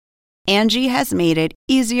Angie has made it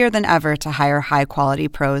easier than ever to hire high-quality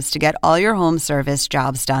pros to get all your home service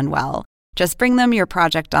jobs done well. Just bring them your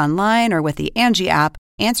project online or with the Angie app,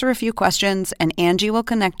 answer a few questions, and Angie will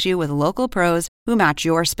connect you with local pros who match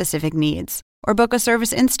your specific needs. Or book a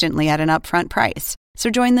service instantly at an upfront price. So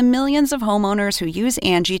join the millions of homeowners who use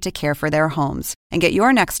Angie to care for their homes and get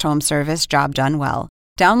your next home service job done well.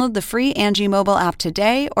 Download the free Angie mobile app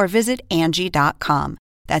today or visit Angie.com.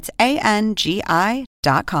 That's ANGI.com.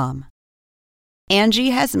 Angie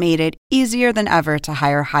has made it easier than ever to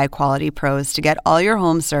hire high-quality pros to get all your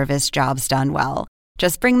home service jobs done well.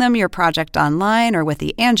 Just bring them your project online or with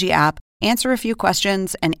the Angie app, answer a few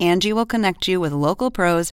questions, and Angie will connect you with local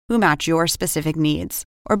pros who match your specific needs.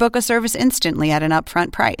 Or book a service instantly at an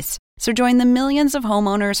upfront price. So join the millions of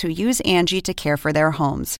homeowners who use Angie to care for their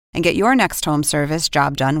homes and get your next home service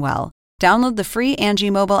job done well. Download the free Angie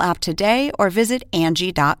mobile app today or visit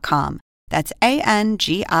Angie.com. That's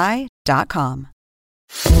ANGI.com.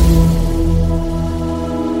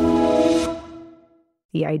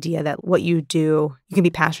 The idea that what you do, you can be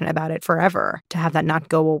passionate about it forever. To have that not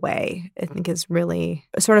go away, I think is really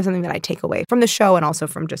sort of something that I take away from the show and also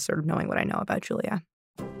from just sort of knowing what I know about Julia.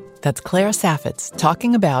 That's Claire Saffitz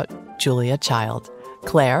talking about Julia Child.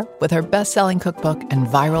 Claire, with her best-selling cookbook and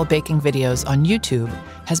viral baking videos on YouTube,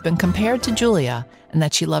 has been compared to Julia in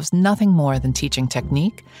that she loves nothing more than teaching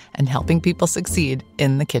technique and helping people succeed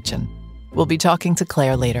in the kitchen. We'll be talking to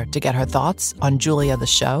Claire later to get her thoughts on Julia the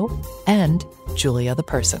show and Julia the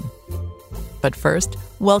person. But first,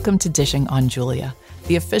 welcome to Dishing on Julia,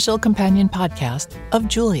 the official companion podcast of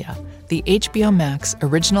Julia, the HBO Max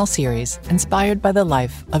original series inspired by the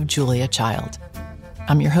life of Julia Child.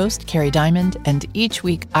 I'm your host, Carrie Diamond, and each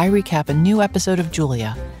week I recap a new episode of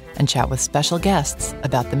Julia and chat with special guests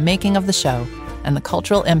about the making of the show and the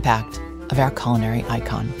cultural impact of our culinary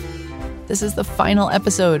icon. This is the final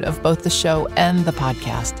episode of both the show and the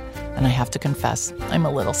podcast, and I have to confess, I'm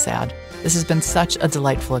a little sad. This has been such a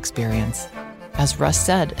delightful experience. As Russ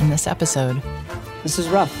said in this episode, "This is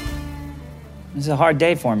rough. This is a hard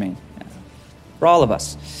day for me. For all of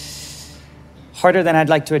us. Harder than I'd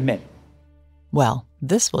like to admit." Well,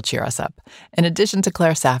 this will cheer us up. In addition to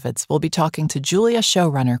Claire Saffitz, we'll be talking to Julia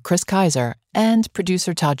showrunner Chris Kaiser and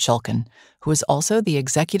producer Todd Shulkin, who is also the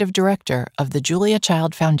executive director of the Julia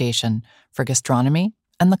Child Foundation for Gastronomy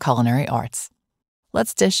and the Culinary Arts.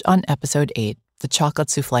 Let's dish on episode 8, the chocolate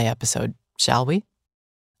soufflé episode, shall we?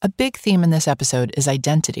 A big theme in this episode is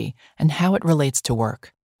identity and how it relates to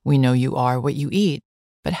work. We know you are what you eat,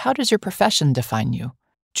 but how does your profession define you?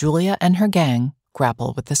 Julia and her gang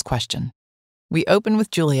grapple with this question. We open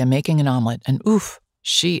with Julia making an omelet, and oof,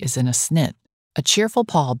 she is in a snit. A cheerful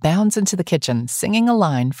Paul bounds into the kitchen singing a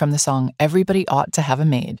line from the song Everybody Ought to Have a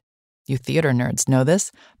Maid. You theater nerds know this,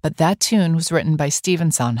 but that tune was written by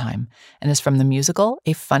Stephen Sondheim and is from the musical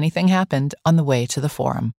A Funny Thing Happened on the Way to the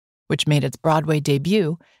Forum, which made its Broadway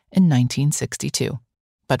debut in 1962.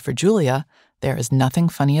 But for Julia, there is nothing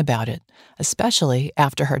funny about it, especially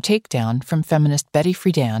after her takedown from feminist Betty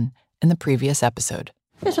Friedan in the previous episode.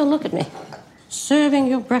 Yes, well, look at me. Serving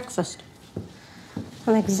you breakfast.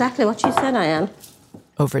 I'm exactly what you said I am.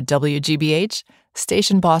 Over WGBH,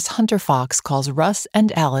 station boss Hunter Fox calls Russ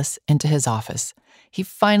and Alice into his office. He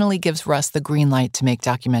finally gives Russ the green light to make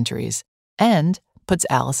documentaries and puts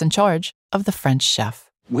Alice in charge of the French chef.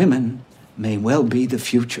 Women may well be the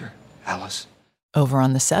future, Alice. Over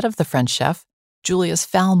on the set of The French Chef, Julia's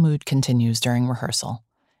foul mood continues during rehearsal.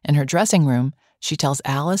 In her dressing room, she tells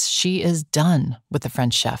Alice she is done with The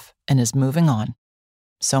French Chef and is moving on.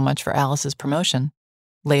 So much for Alice's promotion.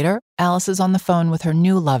 Later, Alice is on the phone with her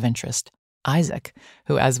new love interest, Isaac,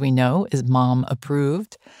 who, as we know, is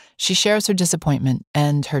mom-approved. She shares her disappointment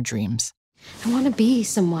and her dreams. I want to be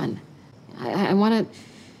someone. I want to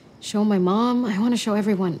show my mom. I want to show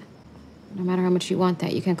everyone. No matter how much you want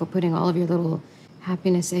that, you can't go putting all of your little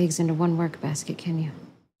happiness eggs into one work basket, can you?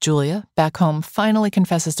 Julia, back home, finally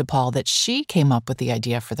confesses to Paul that she came up with the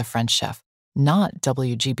idea for The French Chef, not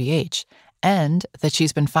WGBH, and that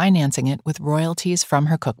she's been financing it with royalties from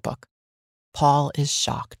her cookbook. Paul is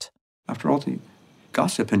shocked. After all the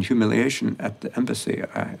gossip and humiliation at the embassy,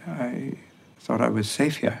 I thought I was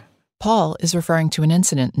safe here. Paul is referring to an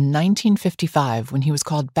incident in 1955 when he was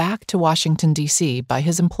called back to Washington, D.C. by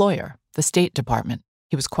his employer, the State Department.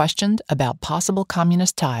 He was questioned about possible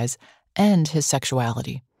communist ties and his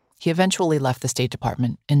sexuality. He eventually left the State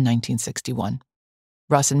Department in 1961.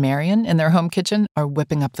 Russ and Marion, in their home kitchen, are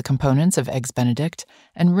whipping up the components of Eggs Benedict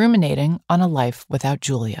and ruminating on a life without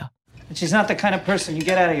Julia. But she's not the kind of person you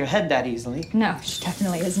get out of your head that easily. No, she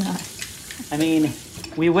definitely is not. I mean,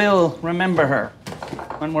 we will remember her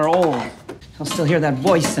when we're old. I'll still hear that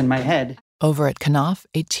voice in my head. Over at Knopf,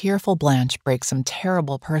 a tearful Blanche breaks some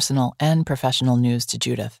terrible personal and professional news to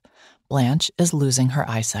Judith. Blanche is losing her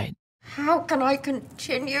eyesight. How can I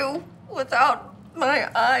continue without my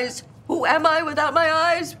eyes? Who am I without my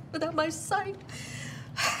eyes, without my sight?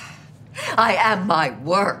 I am my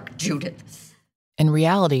work, Judith. In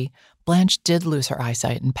reality, Blanche did lose her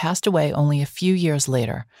eyesight and passed away only a few years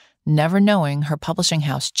later, never knowing her publishing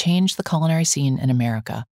house changed the culinary scene in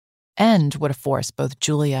America and what a force both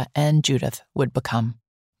Julia and Judith would become.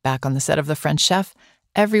 Back on the set of The French Chef,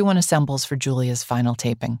 everyone assembles for Julia's final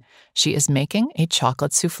taping. She is making a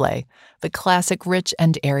chocolate soufflé, the classic rich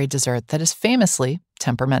and airy dessert that is famously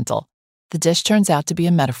temperamental. The dish turns out to be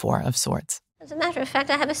a metaphor of sorts. As a matter of fact,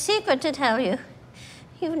 I have a secret to tell you.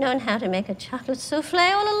 You've known how to make a chocolate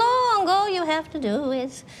soufflé all along. All you have to do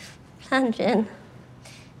is plunge in.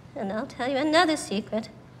 And I'll tell you another secret.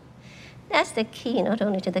 That's the key not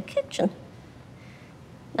only to the kitchen,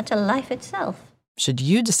 but to life itself. Should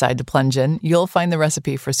you decide to plunge in, you'll find the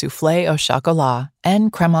recipe for soufflé au chocolat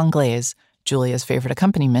and crème anglaise, Julia's favorite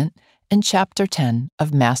accompaniment, in Chapter 10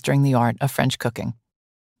 of Mastering the Art of French Cooking.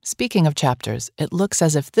 Speaking of chapters, it looks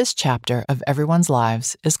as if this chapter of everyone's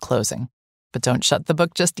lives is closing. But don't shut the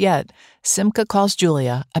book just yet. Simca calls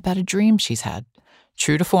Julia about a dream she's had.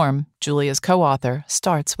 True to form, Julia's co-author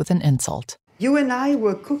starts with an insult. You and I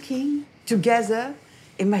were cooking together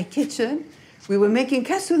in my kitchen. We were making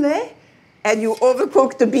cassoulet, and you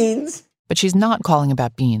overcooked the beans. But she's not calling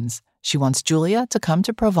about beans. She wants Julia to come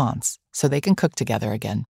to Provence so they can cook together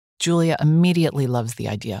again. Julia immediately loves the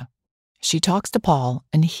idea. She talks to Paul,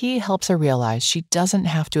 and he helps her realize she doesn't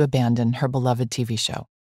have to abandon her beloved TV show.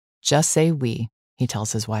 Just say oui, he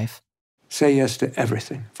tells his wife. Say yes to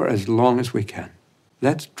everything for as long as we can.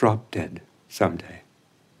 Let's drop dead someday.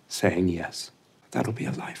 Saying yes. That'll be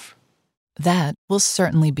a life. That will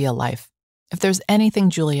certainly be a life. If there's anything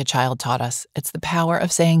Julia Child taught us, it's the power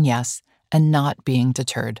of saying yes and not being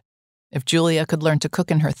deterred. If Julia could learn to cook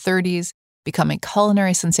in her 30s, become a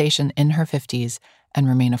culinary sensation in her 50s, and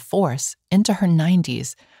remain a force into her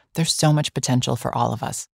 90s, there's so much potential for all of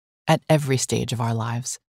us, at every stage of our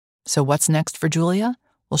lives. So what's next for Julia?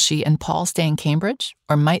 Will she and Paul stay in Cambridge,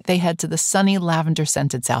 or might they head to the sunny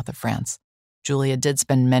lavender-scented south of France? Julia did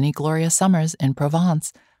spend many glorious summers in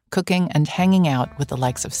Provence, cooking and hanging out with the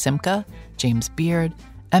likes of Simca, James Beard,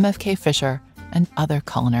 MFK Fisher, and other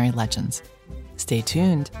culinary legends. Stay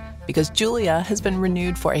tuned, because Julia has been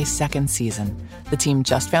renewed for a second season. The team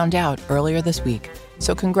just found out earlier this week,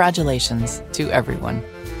 so congratulations to everyone.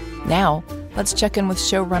 Now, let's check in with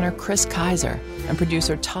showrunner Chris Kaiser and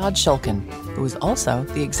producer Todd Shulkin, who is also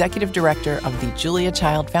the executive director of the Julia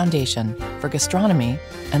Child Foundation for Gastronomy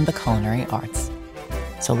and the Culinary Arts.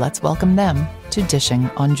 So let's welcome them to Dishing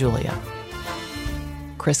on Julia.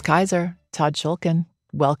 Chris Kaiser, Todd Shulkin,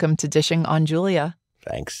 welcome to Dishing on Julia.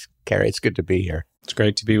 Thanks, Carrie. It's good to be here. It's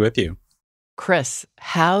great to be with you. Chris,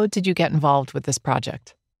 how did you get involved with this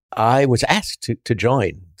project? I was asked to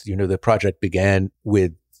join. You know, the project began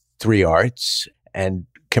with 3 Arts and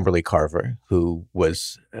Kimberly Carver, who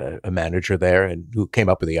was a manager there and who came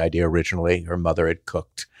up with the idea originally. Her mother had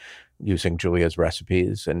cooked using Julia's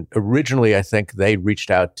recipes. And originally, I think they reached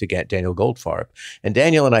out to get Daniel Goldfarb. And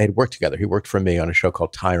Daniel and I had worked together. He worked for me on a show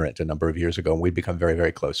called Tyrant a number of years ago, and we'd become very,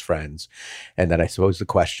 very close friends. And then I suppose the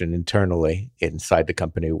question internally inside the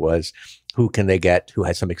company was, who can they get who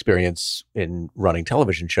has some experience in running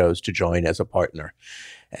television shows to join as a partner?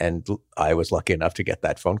 And I was lucky enough to get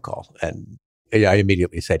that phone call. And I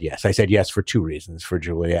immediately said yes. I said yes for 2 reasons, for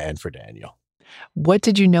Julia and for Daniel. What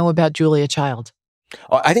did you know about Julia Child?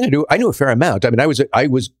 I think I knew a fair amount. I mean, I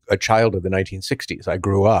was a child of the 1960s. I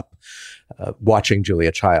grew up watching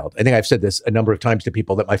Julia Child. I think I've said this a number of times to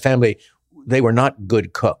people that my family, they were not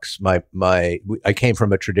good cooks. I came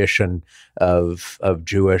from a tradition of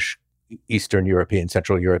Jewish, Eastern European,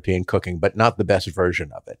 Central European cooking, but not the best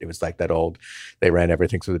version of it. It was like that old, they ran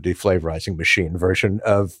everything through the deflavorizing machine version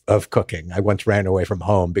of cooking. I once ran away from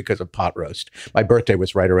home because of pot roast. My birthday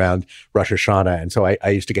was right around Rosh Hashanah, and so I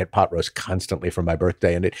used to get pot roast constantly for my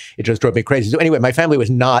birthday, and it just drove me crazy. So anyway, my family was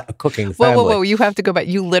not a cooking family. Whoa, you have to go back.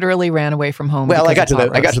 You literally ran away from home. Well, I got to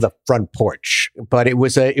the front porch, but it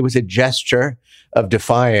was a gesture of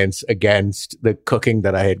defiance against the cooking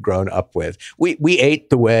that I had grown up with. We ate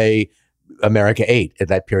the way America ate at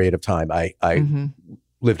that period of time. I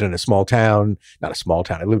lived in a small town, not a small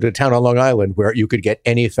town. I lived in a town on Long Island where you could get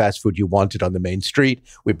any fast food you wanted on the main street.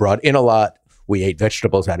 We brought in a lot. We ate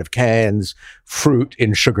vegetables out of cans, fruit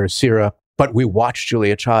in sugar syrup. But we watched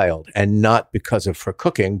Julia Child, and not because of her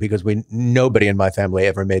cooking, because nobody in my family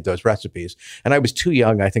ever made those recipes. And I was too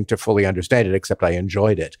young, I think, to fully understand it, except I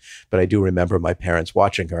enjoyed it. But I do remember my parents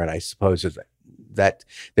watching her, and I suppose that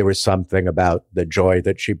there was something about the joy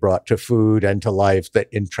that she brought to food and to life that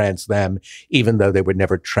entranced them, even though they would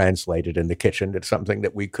never translate it in the kitchen to something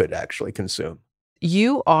that we could actually consume.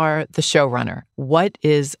 You are the showrunner. What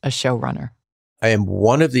is a showrunner? I am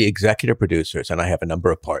one of the executive producers, and I have a number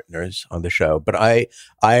of partners on the show, but I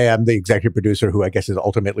am the executive producer who I guess is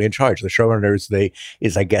ultimately in charge. The showrunner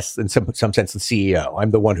is I guess, in some sense, the CEO. I'm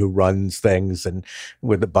the one who runs things and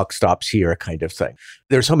where the buck stops here kind of thing.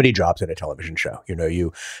 There's so many jobs in a television show.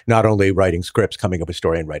 You not only writing scripts, coming up with a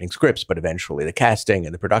story and writing scripts, but eventually the casting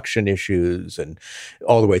and the production issues and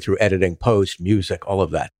all the way through editing, post, music, all of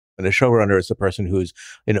that. And a showrunner is the person who's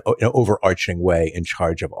in an overarching way in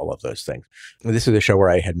charge of all of those things. And this is a show where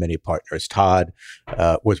I had many partners. Todd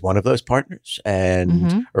was one of those partners,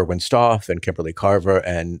 and Erwin Stoff and Kimberly Carver,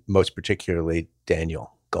 and most particularly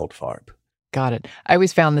Daniel Goldfarb. Got it. I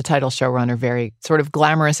always found the title showrunner very sort of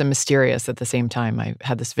glamorous and mysterious at the same time. I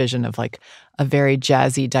had this vision of like a very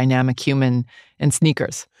jazzy, dynamic human in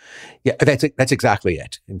sneakers. Yeah, that's exactly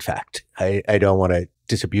it. In fact, I don't want to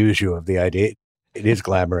disabuse you of the idea. It is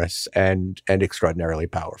glamorous and extraordinarily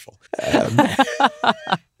powerful.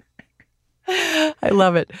 I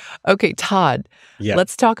love it. Okay, Todd,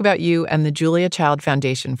 Let's talk about you and the Julia Child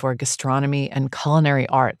Foundation for Gastronomy and Culinary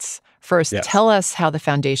Arts. First, tell us how the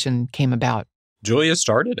foundation came about. Julia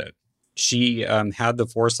started it. She had the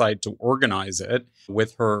foresight to organize it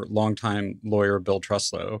with her longtime lawyer, Bill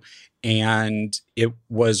Truslow. And it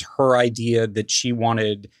was her idea that she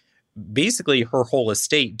wanted basically her whole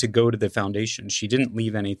estate to go to the foundation. She didn't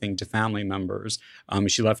leave anything to family members.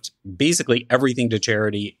 She left basically everything to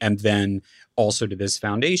charity and then also to this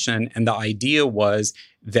foundation. And the idea was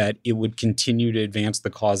that it would continue to advance the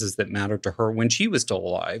causes that mattered to her when she was still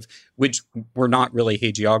alive, which were not really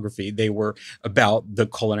hagiography. They were about the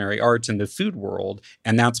culinary arts and the food world.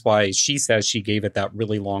 And that's why she says she gave it that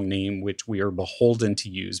really long name, which we are beholden to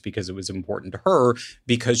use because it was important to her,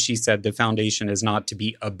 because she said the foundation is not to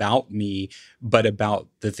be about me, but about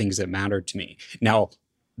the things that matter to me. Now,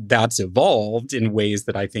 that's evolved in ways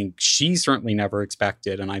that I think she certainly never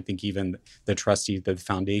expected. And I think even the trustees of the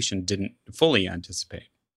foundation didn't fully anticipate.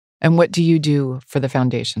 And what do you do for the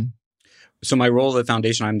foundation? So my role at the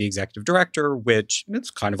foundation, I'm the executive director, which it's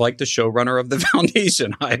kind of like the showrunner of the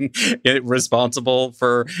foundation. I'm responsible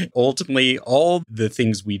for ultimately all the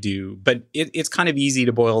things we do, but it's kind of easy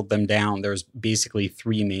to boil them down. There's basically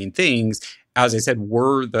three main things. As I said,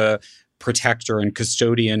 we're the protector and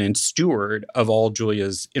custodian and steward of all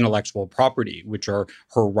Julia's intellectual property, which are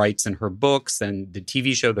her rights and her books and the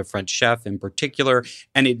TV show, The French Chef in particular.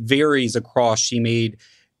 And it varies across. She made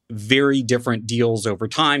very different deals over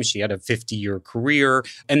time. She had a 50-year career.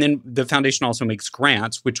 And then the foundation also makes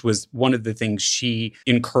grants, which was one of the things she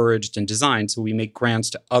encouraged and designed. So we make grants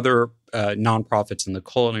to other nonprofits in the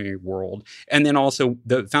culinary world. And then also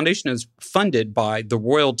the foundation is funded by the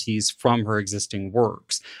royalties from her existing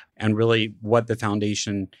works. And really what the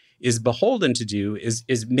foundation is beholden to do is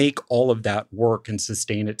make all of that work and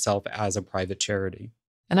sustain itself as a private charity.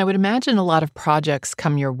 And I would imagine a lot of projects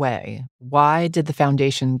come your way. Why did the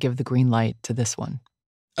foundation give the green light to this one?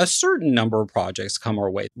 A certain number of projects come our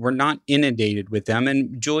way. We're not inundated with them.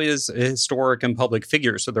 And Julia's a historic and public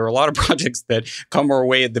figure. So there are a lot of projects that come our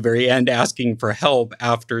way at the very end asking for help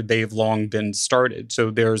after they've long been started. So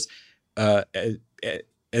there's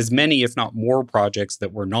as many, if not more, projects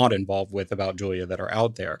that we're not involved with about Julia that are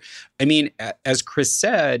out there. I mean, as Chris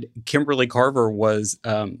said, Kimberly Carver was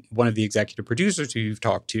one of the executive producers who you've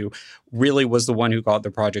talked to, really was the one who got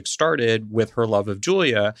the project started with her love of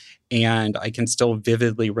Julia. And I can still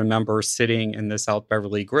vividly remember sitting in the South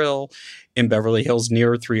Beverly Grill in Beverly Hills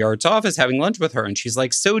near 3 Arts office having lunch with her. And she's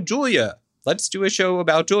like, "So Julia, let's do a show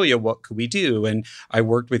about Julia. What could we do?" And I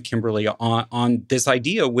worked with Kimberly on this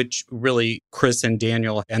idea, which really Chris and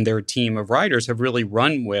Daniel and their team of writers have really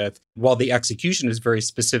run with. While the execution is very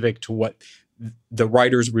specific to what the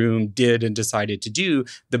writer's room did and decided to do,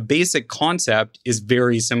 the basic concept is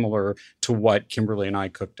very similar to what Kimberly and I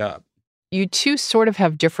cooked up. You two sort of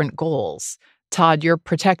have different goals. Todd, you're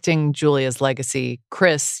protecting Julia's legacy.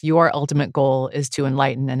 Chris, your ultimate goal is to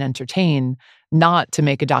enlighten and entertain, not to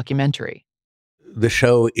make a documentary. The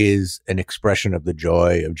show is an expression of the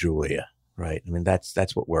joy of Julia, right? I mean,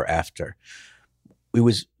 that's what we're after. It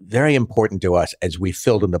was very important to us as we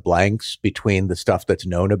filled in the blanks between the stuff that's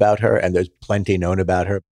known about her, and there's plenty known about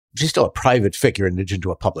her, she's still a private figure in addition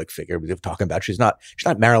to a public figure. We're talking about she's not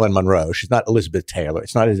Marilyn Monroe. She's not Elizabeth Taylor.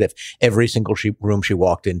 It's not as if every single room she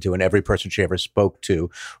walked into and every person she ever spoke to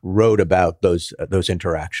wrote about those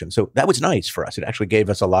interactions. So that was nice for us. It actually gave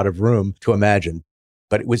us a lot of room to imagine.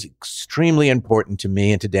 But it was extremely important to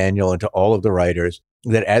me and to Daniel and to all of the writers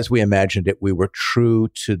that as we imagined it, we were true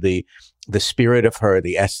to the spirit of her,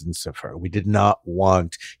 the essence of her. We did not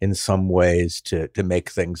want, in some ways, to make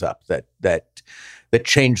things up that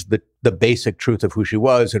changed the basic truth of who she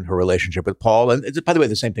was and her relationship with Paul. And by the way,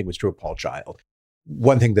 the same thing was true of Paul Child.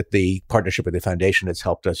 One thing that the partnership with the foundation has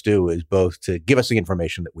helped us do is both to give us the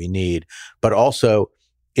information that we need, but also,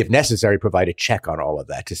 if necessary, provide a check on all of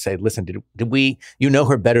that to say, listen, did we, you know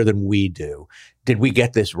her better than we do. Did we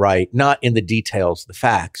get this right? Not in the details, the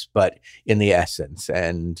facts, but in the essence.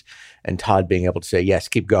 And Todd being able to say, yes,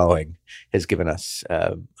 keep going, has given us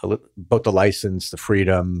both the license, the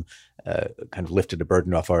freedom, kind of lifted the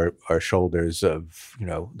burden off our shoulders of,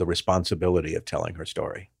 the responsibility of telling her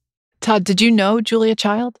story. Todd, did you know Julia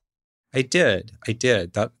Child? I did.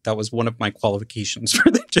 That was one of my qualifications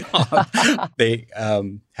for the job. They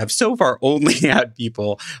have so far only had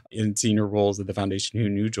people in senior roles at the foundation who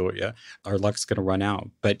knew Julia. Our luck's going to run out.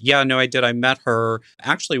 But yeah, no, I did. I met her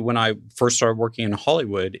actually when I first started working in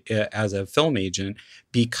Hollywood as a film agent,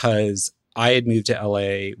 because I had moved to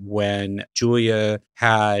LA when Julia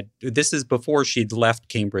this is before she'd left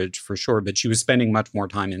Cambridge for sure, but she was spending much more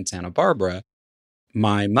time in Santa Barbara.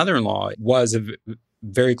 My mother-in-law was a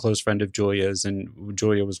very close friend of Julia's, and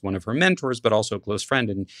Julia was one of her mentors, but also a close friend.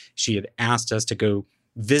 And she had asked us to go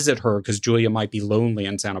visit her because Julia might be lonely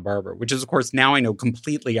in Santa Barbara, which is, of course, now I know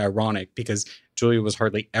completely ironic because Julia was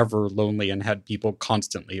hardly ever lonely and had people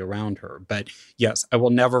constantly around her. But yes, I will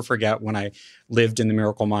never forget when I lived in the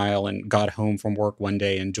Miracle Mile and got home from work one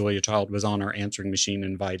day and Julia Child was on our answering machine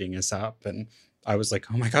inviting us up. And I was like,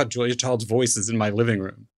 oh my God, Julia Child's voice is in my living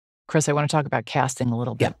room. Chris, I want to talk about casting a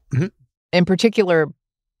little bit. Yeah. Mm-hmm. In particular,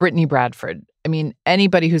 Brittany Bradford. I mean,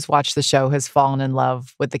 anybody who's watched the show has fallen in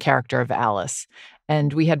love with the character of Alice.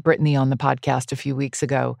 And we had Brittany on the podcast a few weeks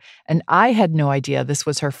ago, and I had no idea this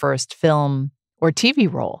was her first film or TV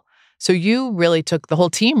role. So the whole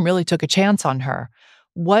team really took a chance on her.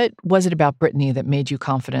 What was it about Brittany that made you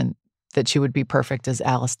confident that she would be perfect as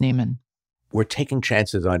Alice Neiman? We're taking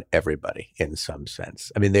chances on everybody in some sense.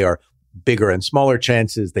 I mean, they are bigger and smaller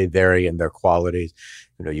chances. They vary in their qualities.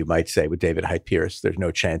 You might say with David Hyde Pierce, there's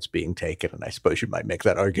no chance being taken. And I suppose you might make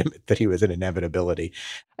that argument that he was an inevitability.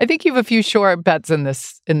 I think you have a few sure bets in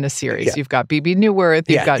this series. Yeah. You've got Bebe Neuwirth,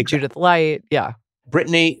 you've got exactly. Judith Light. Yeah.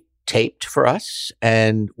 Brittany taped for us,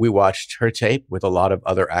 and we watched her tape with a lot of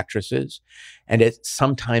other actresses. And it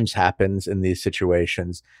sometimes happens in these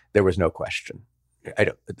situations, there was no question.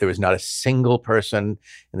 There was not a single person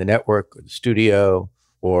in the network or the studio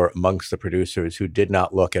or amongst the producers who did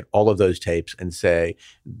not look at all of those tapes and say,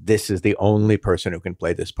 this is the only person who can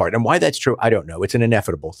play this part. And why that's true, I don't know. It's an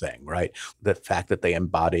inevitable thing, right? The fact that they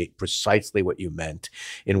embody precisely what you meant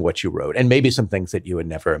in what you wrote, and maybe some things that you had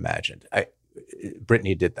never imagined.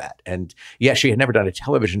 Brittany did that. And yeah, she had never done a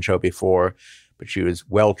television show before, but she was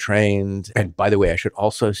well-trained. And by the way, I should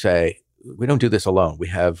also say, we don't do this alone. We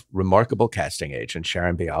have remarkable casting agents,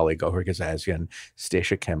 Sharon Bialy, Gohar Gazazian,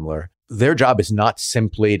 Stacia Kemmler. Their job is not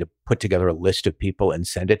simply to put together a list of people and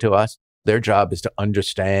send it to us. Their job is to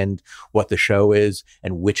understand what the show is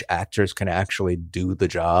and which actors can actually do the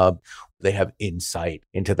job. They have insight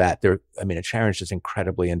into that. Sharon's just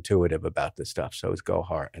incredibly intuitive about this stuff. So is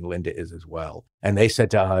Gohar, and Linda is as well. And they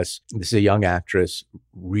said to us, this is a young actress,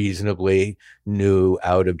 reasonably new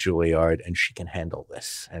out of Juilliard, and she can handle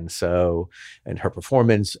this. And so, and her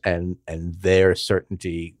performance and their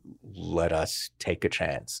certainty let us take a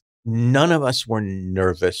chance. None of us were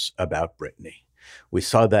nervous about Brittany. We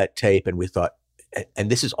saw that tape and we thought, and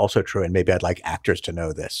this is also true, and maybe I'd like actors to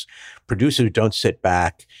know this, producers don't sit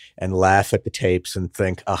back and laugh at the tapes and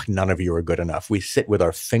think, none of you are good enough. We sit with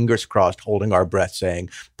our fingers crossed, holding our breath, saying,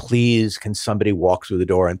 please, can somebody walk through the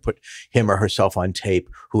door and put him or herself on tape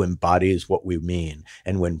who embodies what we mean?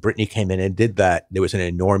 And when Brittany came in and did that, there was an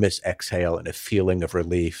enormous exhale and a feeling of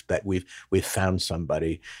relief that we've found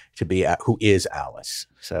somebody to be who is Alice.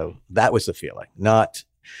 So that was the feeling, not,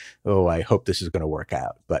 oh, I hope this is going to work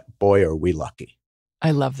out, but boy, are we lucky.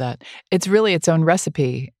 I love that. It's really its own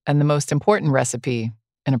recipe, and the most important recipe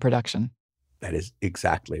in a production. That is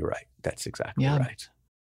exactly right. That's exactly right.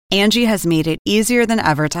 Angie has made it easier than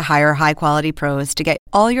ever to hire high-quality pros to get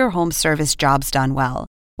all your home service jobs done well.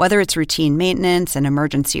 Whether it's routine maintenance, an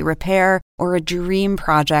emergency repair, or a dream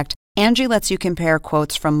project, Angie lets you compare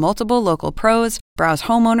quotes from multiple local pros, browse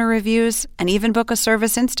homeowner reviews, and even book a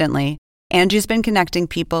service instantly. Angie's been connecting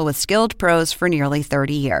people with skilled pros for nearly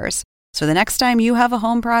 30 years. So the next time you have a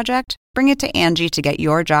home project, bring it to Angie to get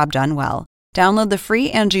your job done well. Download the free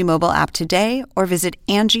Angie mobile app today or visit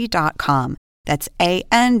Angie.com. That's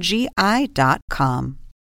ANGI.com.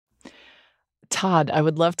 Todd, I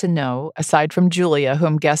would love to know, aside from Julia, who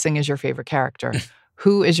I'm guessing is your favorite character,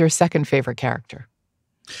 who is your second favorite character?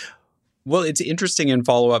 Well, it's interesting in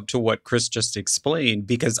follow-up to what Chris just explained,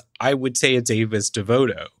 because I would say it's Avis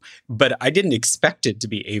DeVoto, but I didn't expect it to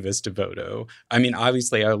be Avis DeVoto. I mean,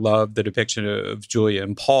 obviously, I love the depiction of Julia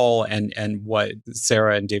and Paul and what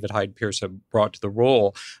Sarah and David Hyde Pierce have brought to the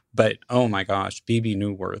role. But, oh my gosh, Bebe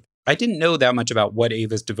Neuwirth. I didn't know that much about what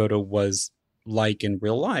Avis DeVoto was like in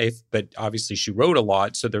real life, but obviously she wrote a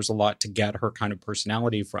lot, so there's a lot to get her kind of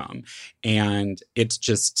personality from. And it's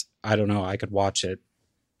just, I don't know, I could watch it.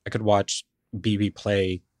 I could watch Bebe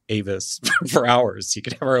play Avis for hours. You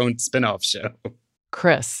could have our own spin-off show.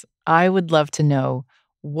 Chris, I would love to know,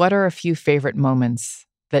 what are a few favorite moments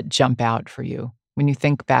that jump out for you when you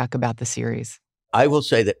think back about the series? I will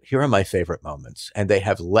say that here are my favorite moments, and they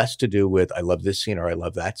have less to do with I love this scene or I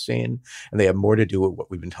love that scene, and they have more to do with what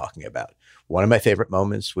we've been talking about. One of my favorite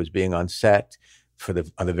moments was being on set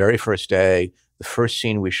on the very first day. The first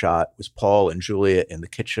scene we shot was Paul and Julia in the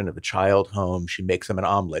kitchen of the child home. She makes them an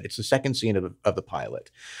omelet. It's the second scene of the pilot.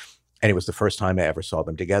 And it was the first time I ever saw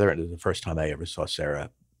them together, and it was the first time I ever saw Sarah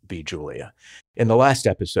be Julia. In the last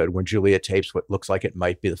episode, when Julia tapes what looks like it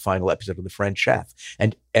might be the final episode of The French Chef,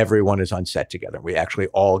 and everyone is on set together. We actually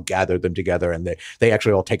all gather them together, and they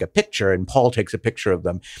actually all take a picture, and Paul takes a picture of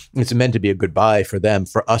them. It's meant to be a goodbye for them.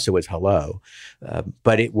 For us, it was hello.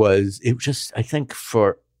 But it was just, I think,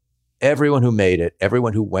 for everyone who made it,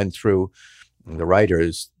 everyone who went through, the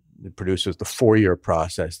writers, the producers, the 4-year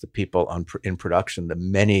process, the people in production, the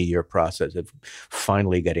many-year process of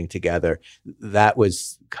finally getting together, that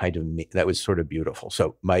was kind of me. That was sort of beautiful.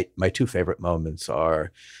 So my two favorite moments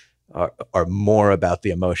are more about the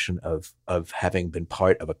emotion of having been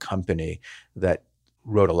part of a company that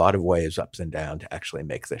rode a lot of waves ups and down to actually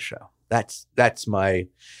make this show. That's my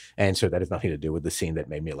answer. That has nothing to do with the scene that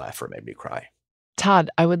made me laugh or made me cry.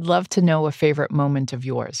 Todd, I would love to know a favorite moment of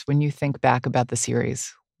yours when you think back about the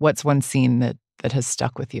series. What's one scene that has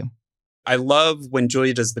stuck with you? I love when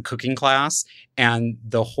Julia does the cooking class and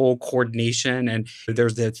the whole coordination, and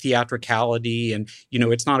there's the theatricality. And,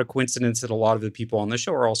 it's not a coincidence that a lot of the people on the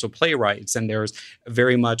show are also playwrights. And there's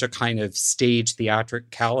very much a kind of stage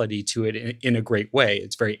theatricality to it in a great way.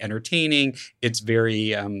 It's very entertaining. It's very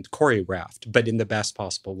choreographed, but in the best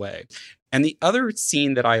possible way. And the other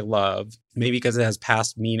scene that I love, maybe because it has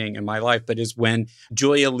past meaning in my life, but is when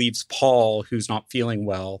Julia leaves Paul, who's not feeling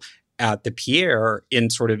well, at the Pierre in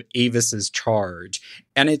sort of Avis's charge.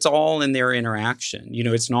 And it's all in their interaction.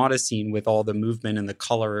 It's not a scene with all the movement and the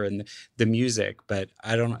color and the music, but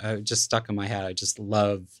it just stuck in my head. I just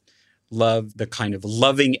love the kind of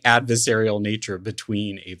loving adversarial nature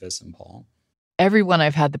between Avis and Paul. Everyone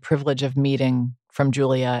I've had the privilege of meeting from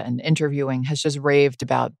Julia and interviewing has just raved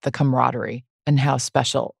about the camaraderie and how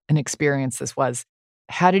special an experience this was.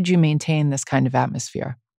 How did you maintain this kind of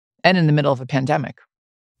atmosphere? And in the middle of a pandemic?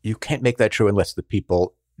 You can't make that true unless the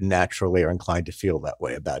people naturally are inclined to feel that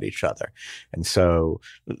way about each other. And so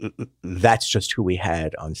that's just who we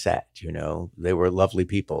had on set. They were lovely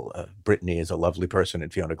people. Brittany is a lovely person,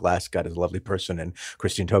 and Fiona Glasscott is a lovely person, and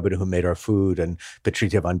Christine Tobin, who made our food, and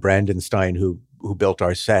Patricia von Brandenstein, who built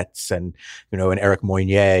our sets, and and Eric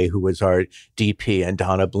Moynier, who was our DP, and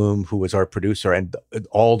Donna Bloom, who was our producer, and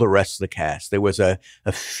all the rest of the cast. There was a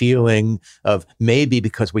feeling of, maybe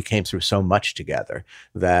because we came through so much together,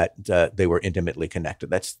 that they were intimately connected.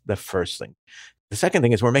 That's the first thing. The second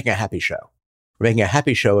thing is we're making a happy show. We're making a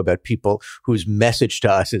happy show about people whose message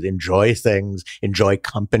to us is enjoy things, enjoy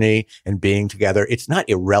company, and being together. It's not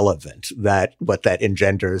irrelevant that what that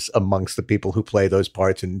engenders amongst the people who play those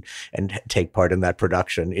parts and take part in that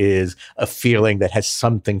production is a feeling that has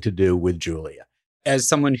something to do with Julia. As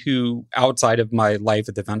someone who, outside of my life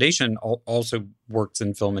at the foundation, also works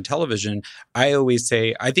in film and television, I always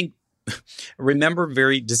say, remember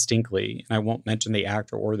very distinctly, and I won't mention the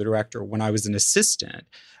actor or the director, when I was an assistant,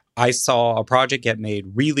 I saw a project get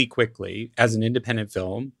made really quickly as an independent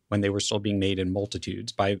film when they were still being made in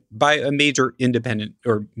multitudes by a major independent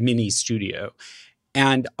or mini studio.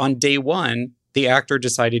 And on day one, the actor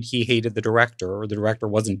decided he hated the director, or the director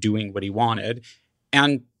wasn't doing what he wanted.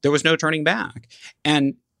 And there was no turning back.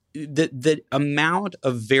 And the amount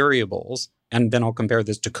of variables and then I'll compare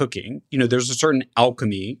this to cooking. There's a certain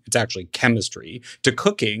alchemy, it's actually chemistry, to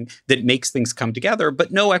cooking that makes things come together,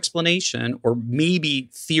 but no explanation or maybe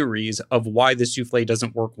theories of why the souffle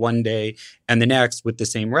doesn't work one day and the next with the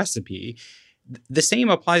same recipe. The same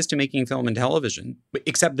applies to making film and television,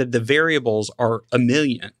 except that the variables are a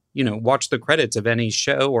million. Watch the credits of any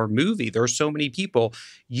show or movie. There are so many people.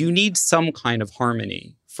 You need some kind of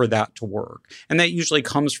harmony for that to work. And that usually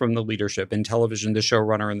comes from the leadership. In television, the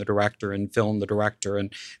showrunner and the director, in film, the director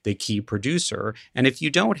and the key producer. And if you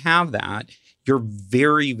don't have that, you're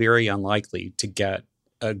very, very unlikely to get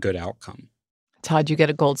a good outcome. Todd, you get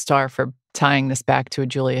a gold star for tying this back to a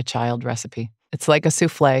Julia Child recipe. It's like a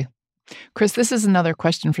souffle. Chris, this is another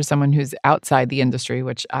question for someone who's outside the industry,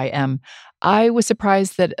 which I am. I was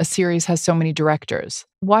surprised that a series has so many directors.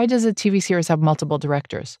 Why does a TV series have multiple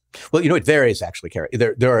directors? Well, it varies actually, Carrie.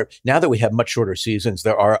 There are, now that we have much shorter seasons,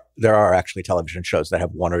 there are actually television shows that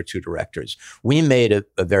have one or two directors. We made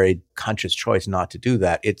a very conscious choice not to do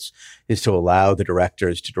that. Is to allow the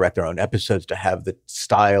directors to direct their own episodes, to have the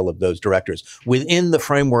style of those directors within the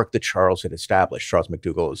framework that Charles had established. Charles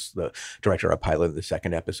McDougall is the director of pilot of the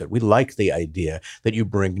second episode. We like the idea that you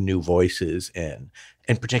bring new voices in.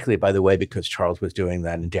 And particularly, by the way, because Charles was doing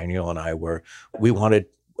that and Daniel and I we wanted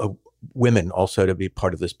women also to be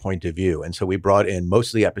part of this point of view. And so we brought in most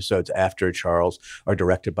of the episodes after Charles are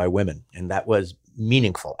directed by women. And that was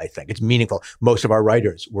meaningful, I think. It's meaningful. Most of our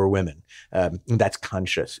writers were women. That's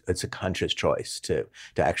conscious. It's a conscious choice to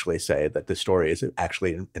actually say that the story is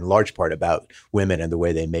actually in large part about women and the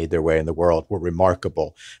way they made their way in the world, were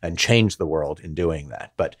remarkable and changed the world in doing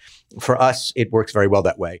that. But for us, it works very well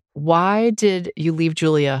that way. Why did you leave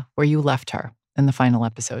Julia where you left her in the final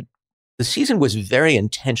episode? The season was very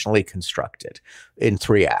intentionally constructed in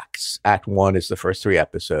 3 acts. Act 1 is the first 3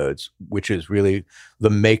 episodes, which is really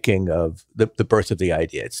the making of the birth of the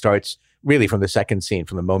idea. It starts really from the second scene,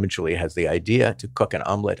 from the moment Julia has the idea to cook an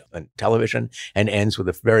omelet on television, and ends with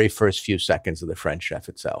the very first few seconds of the French chef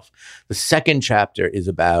itself. The second chapter is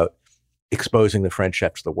about exposing the French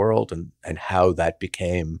chef to the world and how that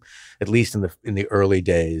became, at least in the early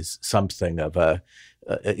days, something of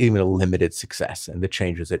even a limited success, and the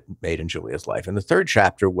changes it made in Julia's life. And the third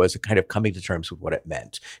chapter was a kind of coming to terms with what it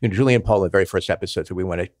meant. Julia and Paul, in the very first episode, said we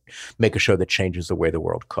want to make a show that changes the way the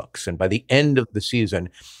world cooks. And by the end of the season,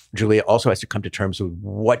 Julia also has to come to terms with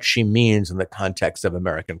what she means in the context of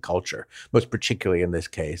American culture, most particularly in this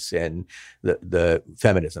case in the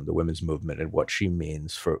feminism, the women's movement, and what she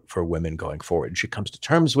means for women going forward. And she comes to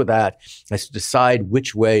terms with that, has to decide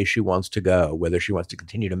which way she wants to go, whether she wants to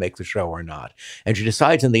continue to make the show or not. And she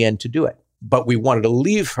decides in the end to do it. But we wanted to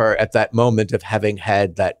leave her at that moment of having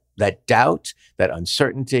had that doubt, that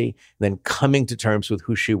uncertainty, then coming to terms with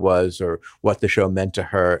who she was or what the show meant to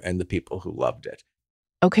her and the people who loved it.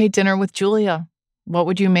 Okay, dinner with Julia. What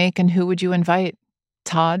would you make and who would you invite?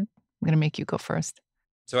 Todd, I'm going to make you go first.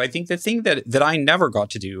 So I think the thing that I never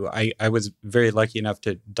got to do, I was very lucky enough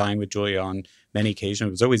to dine with Julia on many occasions.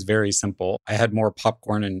 It was always very simple. I had more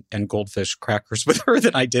popcorn and goldfish crackers with her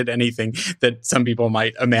than I did anything that some people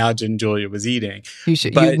might imagine Julia was eating. You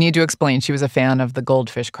need to explain. She was a fan of the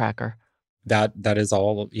goldfish cracker. That is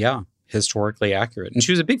all, historically accurate. And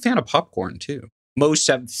she was a big fan of popcorn, too. Most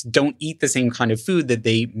chefs don't eat the same kind of food that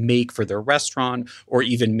they make for their restaurant or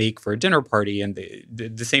even make for a dinner party. And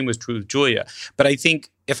the same was true with Julia. But I think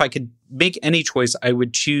if I could make any choice, I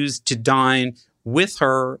would choose to dine with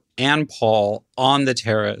her and Paul on the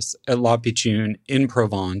terrace at La Pichoune in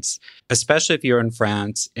Provence, especially if you're in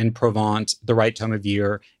France, in Provence, the right time of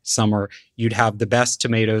year, summer. You'd have the best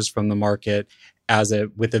tomatoes from the market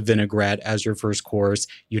with a vinaigrette as your first course.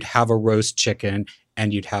 You'd have a roast chicken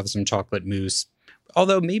and you'd have some chocolate mousse.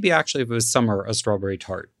 Although maybe actually if it was summer, a strawberry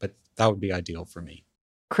tart, but that would be ideal for me.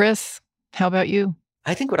 Chris, how about you?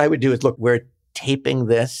 I think what I would do is, look, we're taping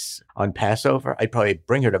this on Passover. I'd probably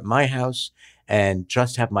bring her to my house and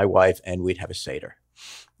just have my wife, and we'd have a Seder.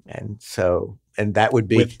 And that would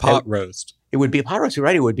be... With pot roast. It would be a pot roast, you're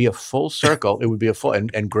right. It would be a full circle. It would be a full,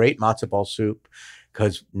 and great matzo ball soup.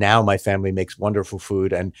 Because now my family makes wonderful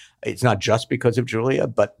food. And it's not just because of Julia,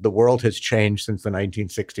 but the world has changed since the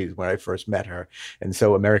 1960s when I first met her. And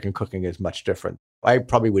so American cooking is much different. I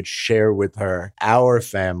probably would share with her our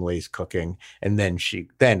family's cooking, and then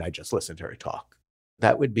I just listen to her talk.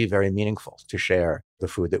 That would be very meaningful, to share the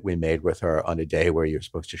food that we made with her on a day where you're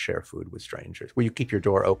supposed to share food with strangers, where you keep your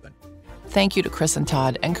door open. Thank you to Chris and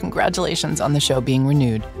Todd, and congratulations on the show being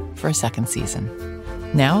renewed for a second season.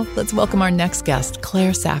 Now, let's welcome our next guest,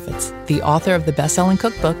 Claire Saffitz, the author of the best-selling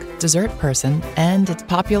cookbook, Dessert Person, and its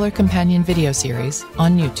popular companion video series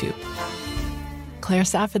on YouTube. Claire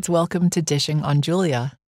Saffitz, welcome to Dishing on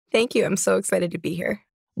Julia. Thank you. I'm so excited to be here.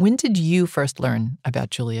 When did you first learn about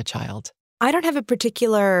Julia Child? I don't have a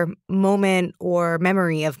particular moment or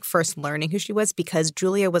memory of first learning who she was because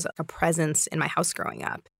Julia was a presence in my house growing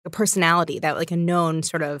up, a personality that like a known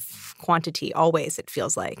sort of quantity always, it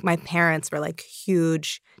feels like. My parents were like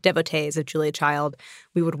huge devotees of Julia Child.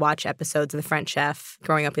 We would watch episodes of The French Chef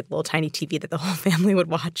growing up with a little tiny TV that the whole family would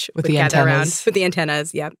watch. With would the gather antennas. around with the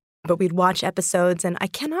antennas, yep. But we'd watch episodes, and I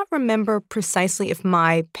cannot remember precisely if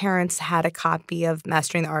my parents had a copy of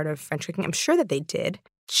Mastering the Art of French Cooking. I'm sure that they did.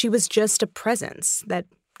 She was just a presence that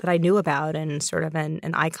I knew about and sort of an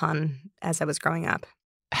icon as I was growing up.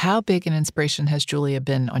 How big an inspiration has Julia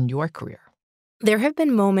been on your career? There have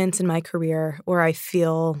been moments in my career where I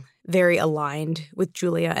feel very aligned with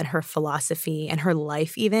Julia and her philosophy and her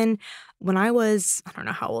life even. When I don't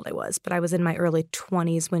know how old I was, but I was in my early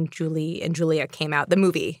 20s when Julie and Julia came out, the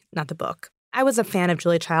movie, not the book. I was a fan of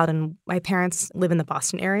Julia Child, and my parents live in the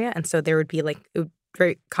Boston area, and so there would be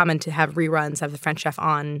very common to have reruns of The French Chef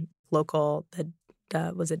on local,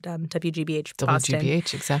 WGBH Boston.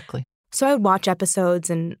 WGBH, exactly. So I would watch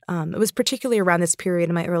episodes, and it was particularly around this period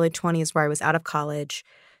in my early 20s where I was out of college,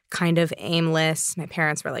 kind of aimless. My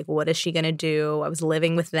parents were like, what is she going to do? I was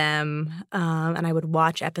living with them, and I would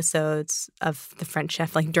watch episodes of The French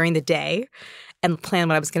Chef like during the day and plan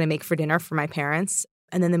what I was going to make for dinner for my parents.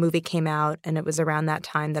 And then the movie came out, and it was around that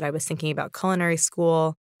time that I was thinking about culinary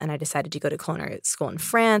school. And I decided to go to culinary school in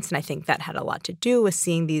France. And I think that had a lot to do with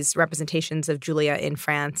seeing these representations of Julia in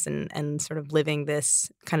France and sort of living this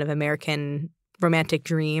kind of American romantic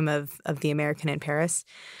dream of the American in Paris.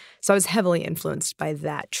 So I was heavily influenced by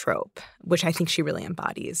that trope, which I think she really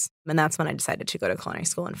embodies. And that's when I decided to go to culinary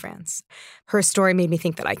school in France. Her story made me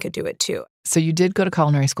think that I could do it too. So you did go to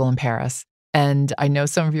culinary school in Paris. And I know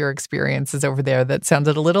some of your experiences over there that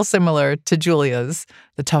sounded a little similar to Julia's,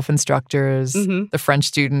 the tough instructors, the French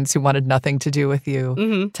students who wanted nothing to do with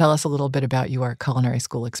you. Tell us a little bit about your culinary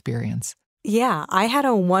school experience. Yeah, I had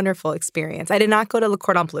a wonderful experience. I did not go to Le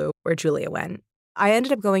Cordon Bleu, where Julia went. I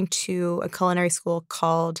ended up going to a culinary school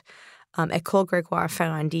called École Grégoire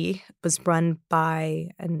Ferrandi. It was run by,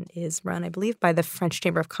 and is run, I believe, by the French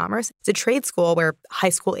Chamber of Commerce. It's a trade school where high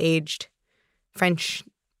school-aged French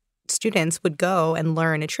students would go and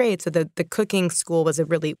learn a trade. So the cooking school was a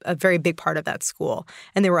very big part of that school.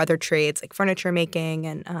 And there were other trades like furniture making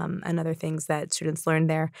and other things that students learned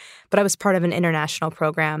there. But I was part of an international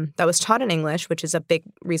program that was taught in English, which is a big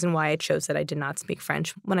reason why I chose that I did not speak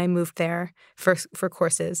French when I moved there for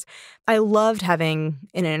courses. I loved having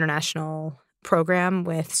an international program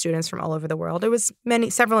with students from all over the world. There was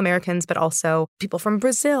several Americans, but also people from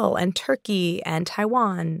Brazil and Turkey and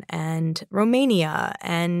Taiwan and Romania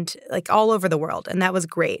and like all over the world. And that was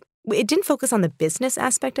great. It didn't focus on the business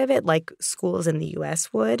aspect of it like schools in the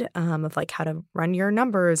U.S. would, of like how to run your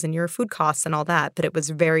numbers and your food costs and all that. But it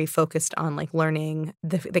was very focused on like learning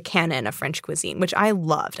the canon of French cuisine, which I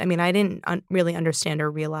loved. I mean, I didn't really understand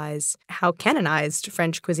or realize how canonized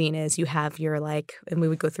French cuisine is. You have your and we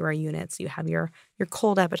would go through our units. You have your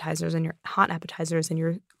cold appetizers and your hot appetizers and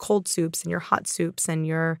your cold soups and your hot soups and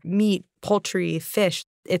your meat, poultry, fish.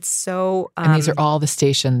 It's so... and these are all the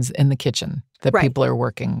stations in the kitchen that people are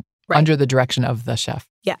working under the direction of the chef.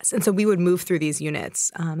 Yes. And so we would move through these units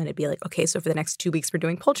and it'd be like, okay, so for the next 2 weeks, we're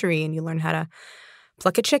doing poultry and you learn how to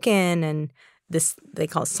pluck a chicken and this, they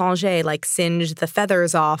call it singe, like singe the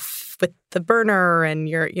feathers off with the burner and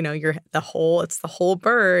it's the whole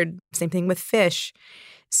bird. Same thing with fish.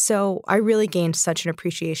 So I really gained such an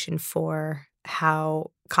appreciation for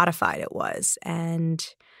how codified it was. And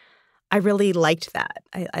I really liked that.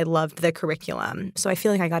 I loved the curriculum. So I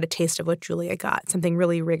feel like I got a taste of what Julia got, something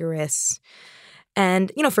really rigorous.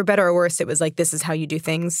 And, for better or worse, it was like, this is how you do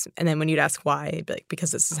things. And then when you'd ask why, it'd be like,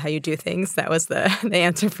 because this is how you do things. That was the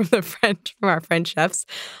answer from our French chefs.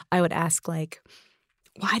 I would ask, like,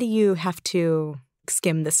 why do you have to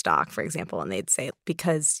skim the stock, for example? And they'd say,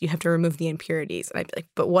 because you have to remove the impurities. And I'd be like,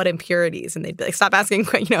 but what impurities? And they'd be like, stop asking,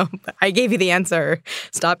 I gave you the answer.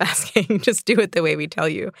 Stop asking. Just do it the way we tell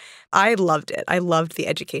you. I loved it. I loved the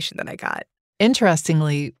education that I got.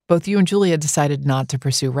 Interestingly, both you and Julia decided not to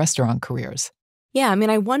pursue restaurant careers. Yeah, I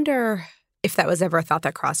mean, I wonder if that was ever a thought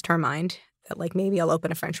that crossed her mind, that like maybe I'll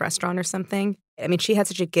open a French restaurant or something. I mean, she had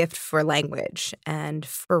such a gift for language and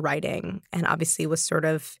for writing, and obviously was sort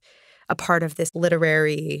of a part of this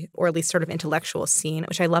literary or at least sort of intellectual scene,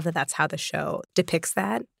 which I love that that's how the show depicts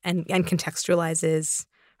that and contextualizes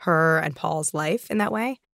her and Paul's life in that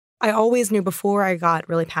way. I always knew before I got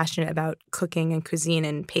really passionate about cooking and cuisine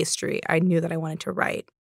and pastry, I knew that I wanted to write.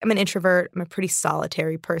 I'm an introvert. I'm a pretty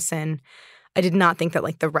solitary person. I did not think that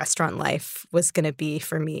like the restaurant life was going to be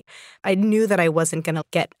for me. I knew that I wasn't going to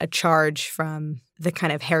get a charge from the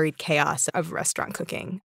kind of harried chaos of restaurant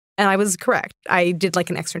cooking. And I was correct. I did like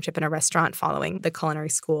an externship in a restaurant following the culinary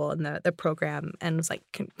school and the program, and was like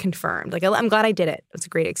confirmed. Like, I'm glad I did it. It was a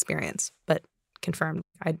great experience, but confirmed.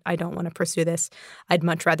 I don't want to pursue this. I'd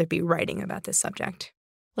much rather be writing about this subject.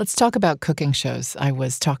 Let's talk about cooking shows. I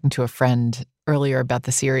was talking to a friend earlier about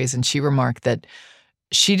the series, and she remarked that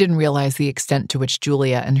she didn't realize the extent to which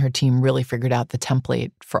Julia and her team really figured out the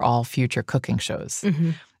template for all future cooking shows.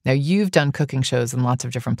 Mm-hmm. Now, you've done cooking shows in lots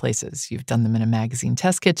of different places. You've done them in a magazine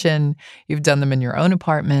test kitchen. You've done them in your own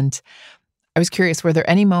apartment. I was curious, were there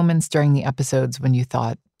any moments during the episodes when you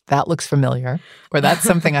thought, that looks familiar, or that's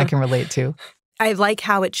something I can relate to? I like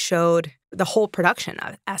how it showed the whole production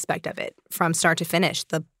aspect of it from start to finish,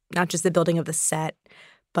 not just the building of the set,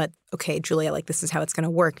 but, okay, Julia, like, this is how it's going to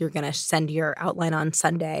work. You're going to send your outline on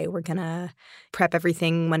Sunday. We're going to prep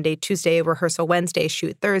everything Monday, Tuesday, rehearsal Wednesday,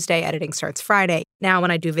 shoot Thursday, editing starts Friday. Now when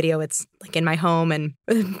I do video, it's like in my home and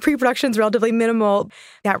pre-production's relatively minimal.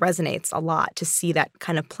 That resonates a lot to see that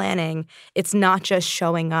kind of planning. It's not just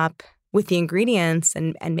showing up with the ingredients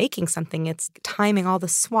and making something, it's timing all the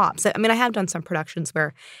swaps. I mean, I have done some productions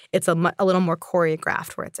where it's a little more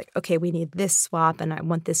choreographed, where it's like, okay, we need this swap and I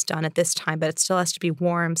want this done at this time, but it still has to be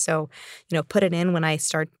warm. So, put it in when I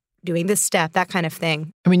start doing this step, that kind of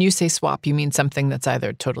thing. And when you say swap, you mean something that's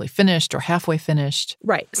either totally finished or halfway finished?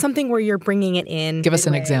 Right. Something where you're bringing it in. Give us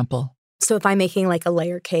an example. So if I'm making like a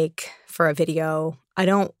layer cake for a video, I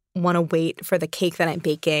don't want to wait for the cake that I'm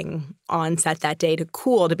baking on set that day to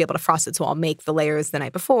cool to be able to frost it. So I'll make the layers the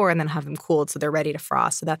night before and then have them cooled so they're ready to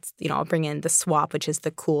frost. So that's, I'll bring in the swap, which is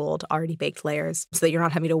the cooled, already baked layers, so that you're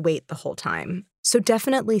not having to wait the whole time. So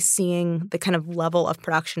definitely seeing the kind of level of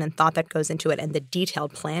production and thought that goes into it and the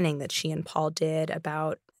detailed planning that she and Paul did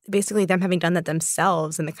about basically them having done that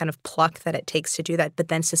themselves and the kind of pluck that it takes to do that, but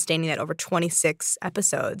then sustaining that over 26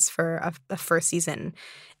 episodes for a first season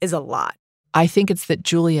is a lot. I think it's that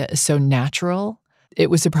Julia is so natural. It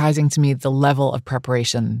was surprising to me the level of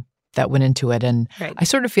preparation that went into it. And right. I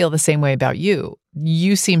sort of feel the same way about you.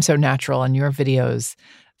 You seem so natural in your videos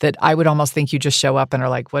that I would almost think you just show up and are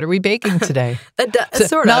like, what are we baking today?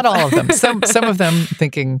 Sort of. Not all of them. Some of them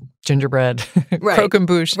thinking gingerbread, right.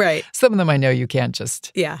 croquembouche. Right. Some of them I know you can't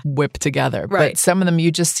just whip together. Right. But some of them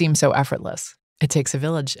you just seem so effortless. It takes a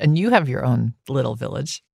village. And you have your own little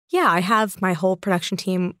village. Yeah, I have my whole production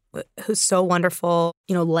team who's so wonderful.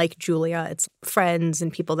 Like Julia, it's friends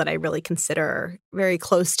and people that I really consider very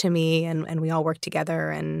close to me, and we all work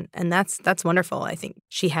together, and that's wonderful. I think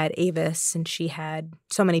she had Avis, and she had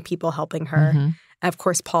so many people helping her. Mm-hmm. Of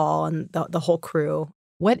course, Paul and the whole crew.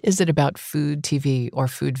 What is it about food TV or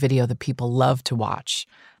food video that people love to watch?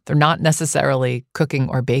 They're not necessarily cooking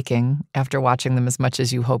or baking after watching them as much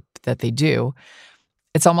as you hope that they do.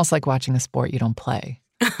 It's almost like watching a sport you don't play.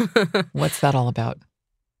 What's that all about?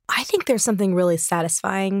 I think there's something really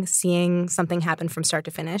satisfying seeing something happen from start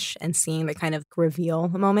to finish and seeing the kind of reveal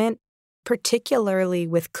moment, particularly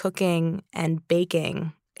with cooking and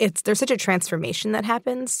baking. There's such a transformation that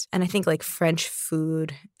happens. And I think like French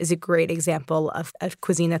food is a great example of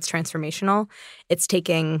cuisine that's transformational. It's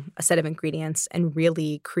taking a set of ingredients and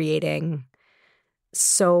really creating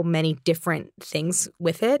so many different things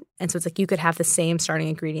with it. And so it's like you could have the same starting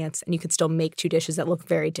ingredients and you could still make two dishes that look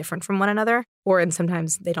very different from one another. And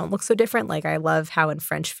sometimes they don't look so different. Like I love how in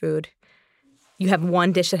French food, you have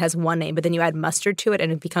one dish that has one name, but then you add mustard to it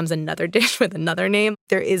and it becomes another dish with another name.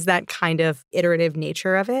 There is that kind of iterative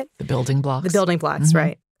nature of it. The building blocks. The building blocks, mm-hmm.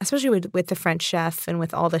 Right. Especially with The French Chef and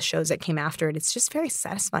with all the shows that came after it. It's just very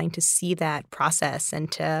satisfying to see that process and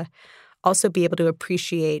to also be able to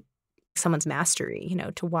appreciate someone's mastery,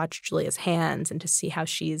 to watch Julia's hands and to see how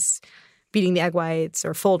she's beating the egg whites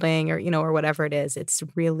or folding or, or whatever it is. It's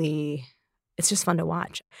just fun to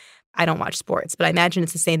watch. I don't watch sports, but I imagine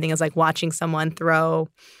it's the same thing as like watching someone throw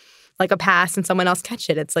like a pass and someone else catch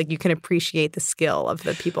it. It's like you can appreciate the skill of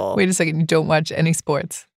the people. Wait a second. You don't watch any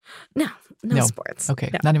sports? No sports. Okay.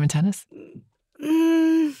 No. Not even tennis?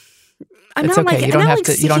 I'm it's not okay. Like, you don't have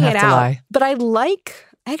to. You don't have to lie. But I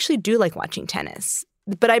actually do like watching tennis.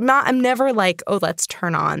 But I'm never like, oh, let's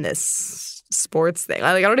turn on this sports thing.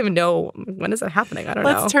 I don't even know, when is that happening? I don't know.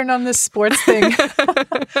 Let's turn on this sports thing.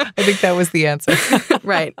 I think that was the answer.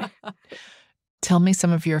 Right. Tell me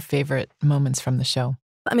some of your favorite moments from the show.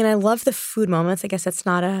 I mean, I love the food moments. I guess that's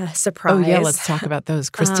not a surprise. Oh, yeah. Let's talk about those.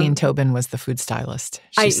 Christine Tobin was the food stylist.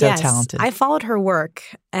 She's so talented. I followed her work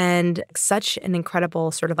and such an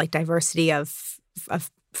incredible sort of like diversity of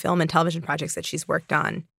film and television projects that she's worked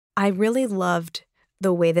on. I really loved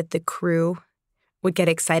the way that the crew would get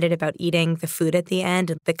excited about eating the food at the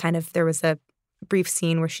end. There was a brief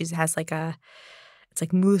scene where she has it's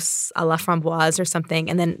like mousse à la framboise or something,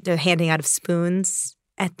 and then they're handing out of spoons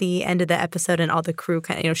at the end of the episode, and all the crew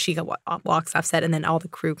kind of, she walks off set, and then all the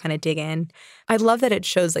crew kind of dig in. I love that it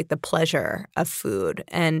shows like the pleasure of food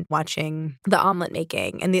and watching the omelet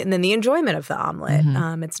making, and then the enjoyment of the omelet.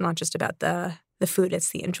 It's not just about the food;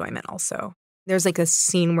 it's the enjoyment also. There's like a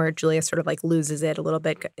scene where Julia sort of like loses it a little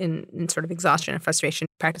bit in sort of exhaustion and frustration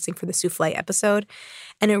practicing for the souffle episode,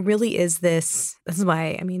 and it really is this. This is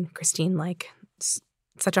why Christine it's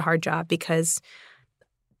such a hard job, because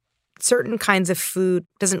certain kinds of food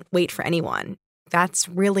doesn't wait for anyone. That's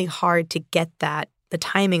really hard to get the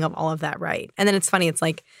timing of all of that right. And then it's funny, it's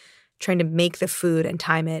like trying to make the food and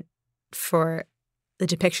time it for the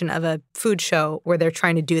depiction of a food show where they're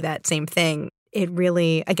trying to do that same thing. It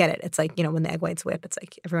really, I get it. It's like, when the egg whites whip, it's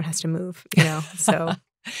like everyone has to move, so.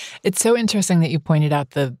 It's so interesting that you pointed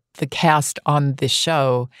out the cast on this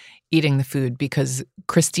show eating the food, because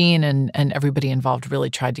Christine and everybody involved really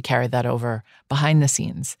tried to carry that over behind the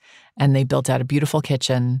scenes. And they built out a beautiful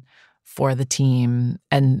kitchen for the team,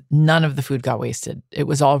 and none of the food got wasted. It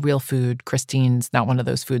was all real food. Christine's not one of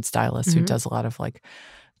those food stylists who does a lot of like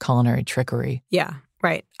culinary trickery. Yeah,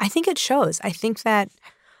 right. I think it shows. I think that,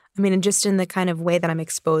 and just in the kind of way that I'm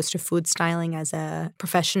exposed to food styling as a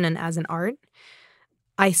profession and as an art,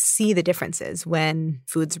 I see the differences when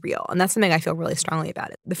food's real. And that's something I feel really strongly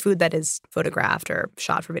about it. The food that is photographed or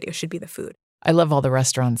shot for video should be the food. I love all the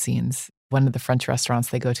restaurant scenes. One of the French restaurants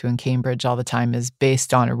they go to in Cambridge all the time is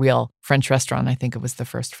based on a real French restaurant. I think it was the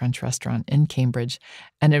first French restaurant in Cambridge.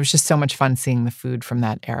 And it was just so much fun seeing the food from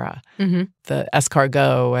that era. The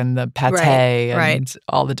escargot and the pate and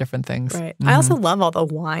all the different things. Right. I also love all the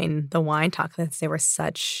wine talk. They were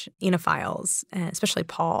such enophiles, and especially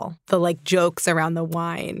Paul. The like jokes around the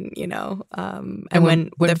wine, and when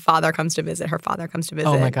the father comes to visit, her father comes to visit.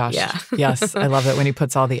 Oh my gosh. Yeah. Yes. I love it when he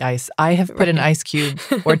puts all the ice. I have put an ice cube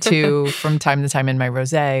or two from time to time in my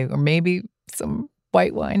rosé, or maybe some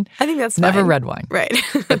white wine. I think that's never fine. Red wine. Right.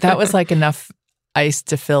 But that was like enough ice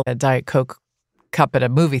to fill a Diet Coke cup at a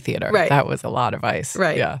movie theater. Right. That was a lot of ice.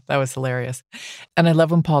 Right. Yeah, that was hilarious. And I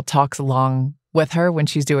love when Paul talks along with her when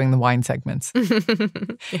she's doing the wine segments.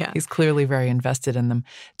 Yeah. He's clearly very invested in them.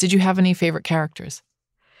 Did you have any favorite characters?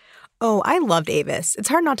 Oh, I loved Avis. It's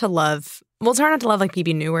hard not to love like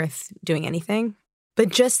Bebe Neuwirth doing anything, but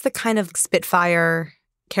just the kind of spitfire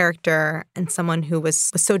character and someone who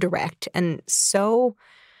was so direct and so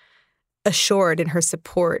assured in her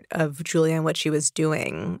support of Julia and what she was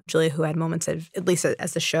doing. Julia, who had moments of, at least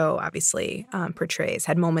as the show obviously portrays,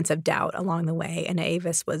 had moments of doubt along the way. And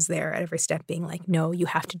Avis was there at every step being like, no, you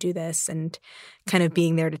have to do this, and kind of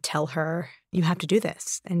being there to tell her, you have to do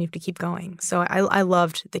this and you have to keep going. So I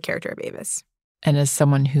loved the character of Avis. And as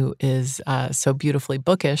someone who is so beautifully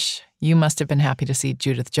bookish, you must have been happy to see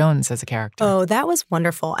Judith Jones as a character. Oh, that was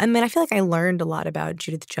wonderful. I feel like I learned a lot about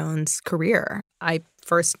Judith Jones' career. I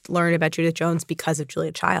first learned about Judith Jones because of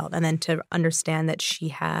Julia Child, and then to understand that she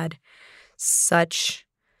had such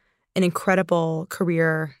an incredible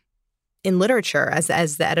career in literature as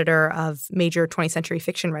the editor of major 20th century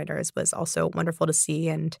fiction writers was also wonderful to see.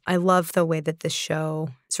 And I love the way that this show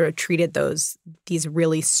sort of treated these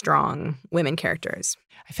really strong women characters.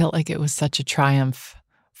 I felt like it was such a triumph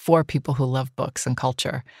for people who love books and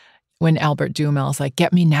culture. When Albert Duhamel's like,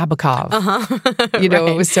 get me Nabokov. Right.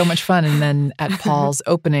 It was so much fun. And then at Paul's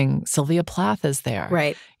opening, Sylvia Plath is there.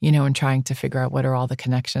 Right. And trying to figure out what are all the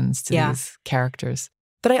connections to these characters.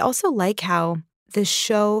 But I also like how the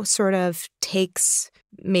show sort of takes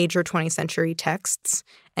major 20th century texts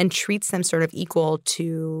and treats them sort of equal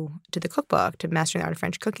to the cookbook, to Mastering the Art of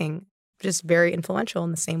French Cooking, just very influential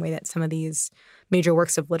in the same way that some of these major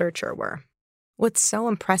works of literature were. What's so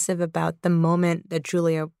impressive about the moment that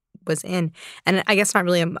Julia was in, and I guess not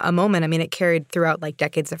really a moment, it carried throughout like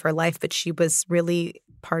decades of her life, but she was really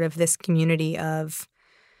part of this community of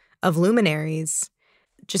luminaries,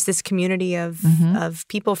 just this community of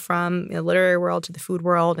people from the literary world to the food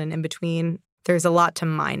world and in between. There's a lot to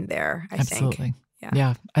mine there, I think. Absolutely.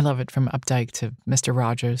 Yeah. I love it, from Updike to Mr.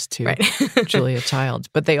 Rogers to Julia Child.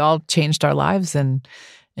 But they all changed our lives in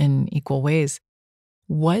equal ways.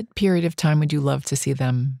 What period of time would you love to see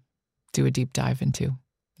them do a deep dive into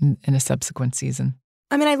in a subsequent season?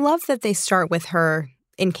 I love that they start with her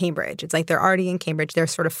in Cambridge. It's like they're already in Cambridge.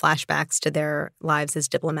 There's sort of flashbacks to their lives as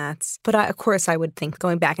diplomats. But of course, I would think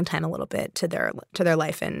going back in time a little bit to their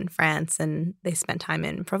life in France, and they spent time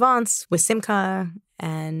in Provence with Simca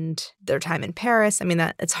and their time in Paris.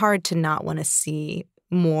 That it's hard to not want to see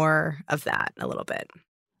more of that a little bit.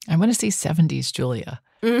 I want to see 70s Julia.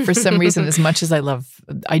 For some reason, as much as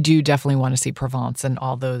I do definitely want to see Provence and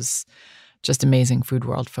all those just amazing food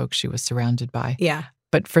world folks she was surrounded by. Yeah.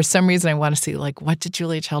 But for some reason, I want to see, like, what did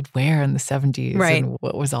Julia Child wear in the 70s? Right. And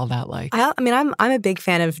what was all that like? I mean, I'm a big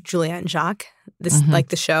fan of Juliette and Jacques, like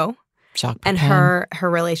the show. Jacques and Pepin. her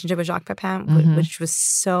relationship with Jacques Pepin, which was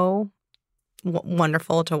so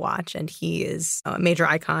wonderful to watch. And he is a major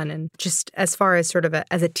icon. And just as far as sort of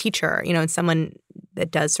as a teacher, and someone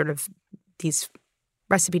that does sort of these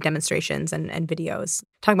recipe demonstrations and videos,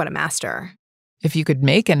 talking about a master. If you could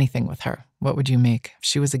make anything with her, what would you make?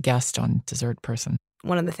 She was a guest on Dessert Person.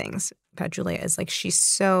 One of the things about Julia is like she's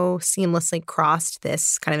so seamlessly crossed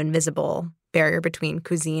this kind of invisible barrier between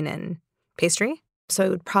cuisine and pastry. So it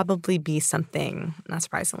would probably be something, not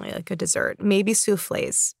surprisingly, like a dessert, maybe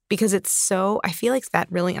soufflés, because it's so, I feel like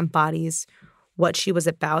that really embodies what she was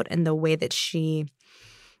about and the way that she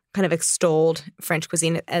kind of extolled French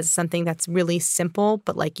cuisine as something that's really simple,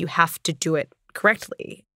 but like you have to do it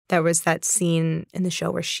correctly. There was that scene in the show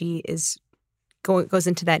where she is goes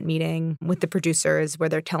into that meeting with the producers where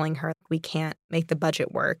they're telling her, we can't make the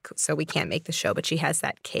budget work, so we can't make the show, but she has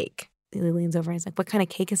that cake. Lily leans over and is like, what kind of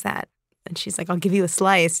cake is that? And she's like, I'll give you a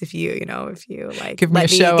slice if you like give me a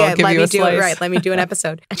show, I'll give you a slice. Right, let me do an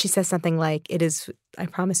episode. And she says something like, I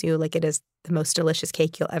promise you, like it is the most delicious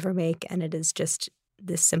cake you'll ever make, and it is just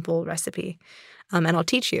this simple recipe. And I'll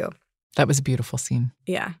teach you. That was a beautiful scene.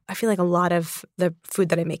 Yeah. I feel like a lot of the food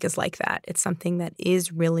that I make is like that. It's something that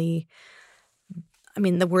is really, I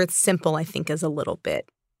mean, the word simple, I think, is a little bit,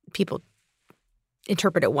 people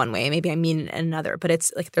interpret it one way. Maybe I mean it another, but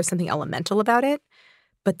it's like there's something elemental about it,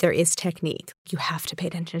 but there is technique. You have to pay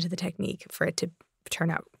attention to the technique for it to turn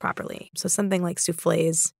out properly. So something like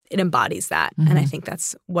soufflés, it embodies that. And I think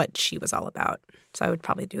that's what she was all about. So I would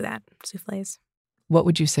probably do that, soufflés. What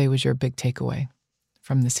would you say was your big takeaway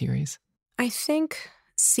from the series? I think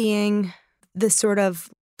seeing the sort of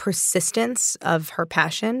persistence of her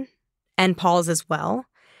passion and Paul's as well,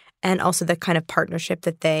 and also the kind of partnership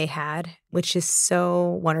that they had, which is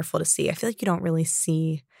so wonderful to see. I feel like you don't really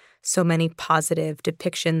see so many positive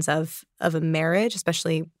depictions of a marriage,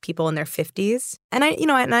 especially people in their 50s. And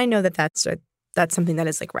I know that that's something that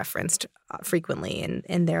is like referenced frequently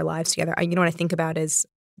in their lives together. What I think about is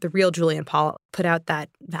the real Julia and Paul put out that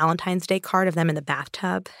Valentine's Day card of them in the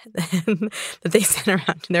bathtub that they sent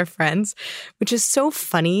around to their friends, which is so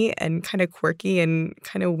funny and kind of quirky and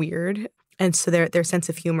kind of weird. And so their sense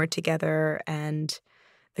of humor together and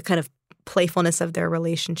the kind of playfulness of their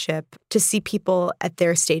relationship, to see people at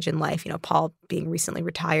their stage in life, Paul being recently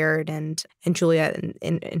retired and Julia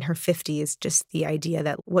in her 50s, just the idea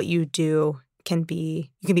that what you do you can be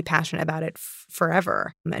passionate about it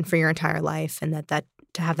forever and for your entire life, and that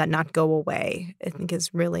to have that not go away, I think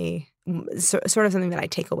is really sort of something that I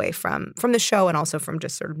take away from the show and also from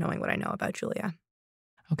just sort of knowing what I know about Julia.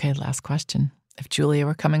 Okay, last question. If Julia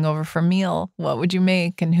were coming over for a meal, what would you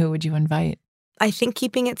make and who would you invite? I think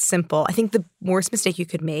keeping it simple. I think the worst mistake you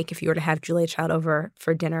could make if you were to have Julia Child over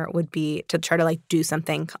for dinner would be to try to like do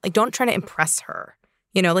something. Like don't try to impress her.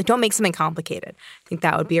 Like don't make something complicated. I think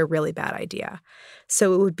that would be a really bad idea.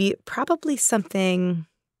 So it would be probably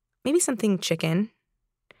maybe something chicken.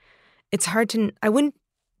 It's hard I wouldn't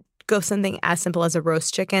go something as simple as a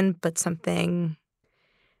roast chicken, but something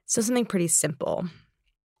pretty simple.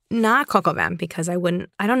 Not coq au vin, because I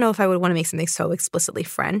don't know if I would want to make something so explicitly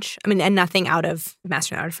French. I mean, and nothing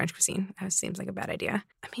mastering out of French cuisine. That seems like a bad idea.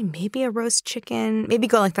 I mean, maybe a roast chicken, maybe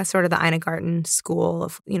go like that sort of the Ina Garten school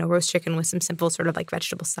of, roast chicken with some simple sort of like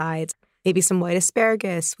vegetable sides. Maybe some white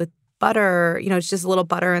asparagus with butter, it's just a little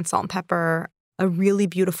butter and salt and pepper, a really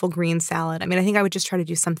beautiful green salad. I mean, I think I would just try to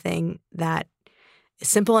do something that is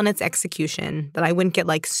simple in its execution, that I wouldn't get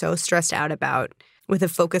like so stressed out about, with a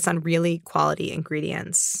focus on really quality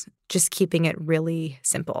ingredients. Just keeping it really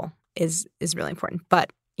simple is really important.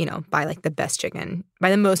 But, buy like the best chicken, buy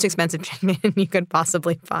the most expensive chicken you could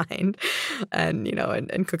possibly find and,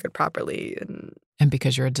 and cook it properly. And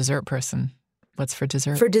because you're a dessert person, what's for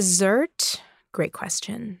dessert? For dessert, great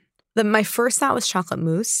question. My first thought was chocolate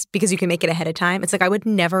mousse, because you can make it ahead of time. It's like I would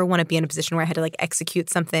never want to be in a position where I had to like execute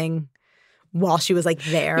something while she was like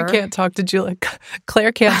there. You can't talk to Julia.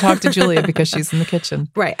 Claire can't talk to Julia because she's in the kitchen.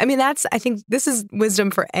 Right. I mean, I think this is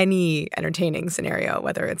wisdom for any entertaining scenario,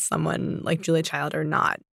 whether it's someone like Julia Child or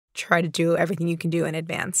not. Try to do everything you can do in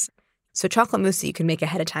advance. So chocolate mousse that you can make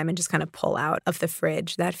ahead of time and just kind of pull out of the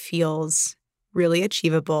fridge, that feels really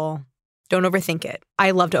achievable. Don't overthink it.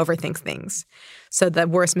 I love to overthink things. So the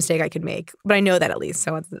worst mistake I could make, but I know that at least.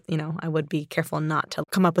 So, I would be careful not to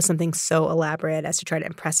come up with something so elaborate as to try to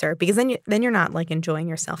impress her, because then you're not like enjoying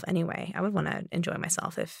yourself anyway. I would want to enjoy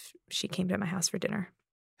myself if she came to my house for dinner.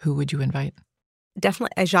 who would you invite?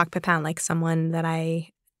 Definitely Jacques Pepin, like someone that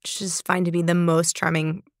I just find to be the most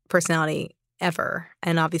charming personality ever,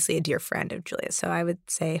 and obviously a dear friend of Julia's. So I would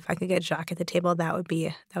say if I could get Jacques at the table, that would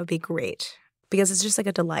be great, because it's just like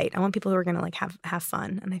a delight. I want people who are going to like have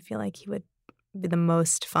fun, and I feel like he would be the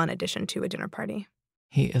most fun addition to a dinner party.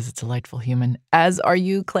 He is a delightful human, as are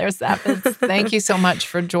you, Claire Saffitz. Thank you so much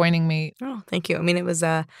for joining me. Oh, thank you. I mean, it was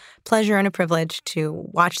a pleasure and a privilege to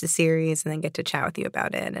watch the series and then get to chat with you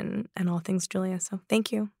about it and all things Julia. So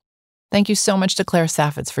thank you. Thank you so much to Claire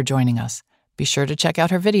Saffitz for joining us. Be sure to check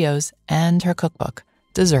out her videos and her cookbook,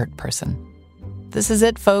 Dessert Person. This is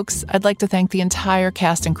it, folks. I'd like to thank the entire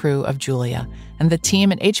cast and crew of Julia and the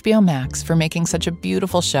team at HBO Max for making such a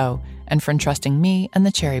beautiful show and for entrusting me and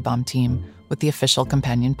the Cherry Bomb team with the official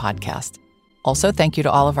companion podcast. Also, thank you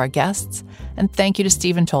to all of our guests, and thank you to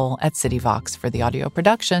Stephen Toll at CityVox for the audio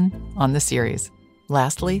production on the series.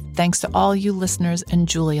 Lastly, thanks to all you listeners and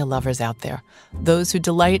Julia lovers out there. Those who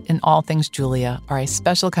delight in all things Julia are a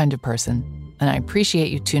special kind of person, and I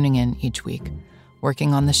appreciate you tuning in each week.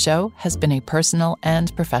 Working on the show has been a personal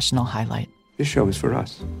and professional highlight. This show is for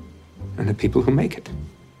us, and the people who make it,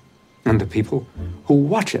 and the people who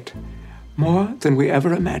watch it, more than we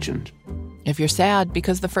ever imagined. If you're sad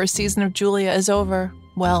because the first season of Julia is over,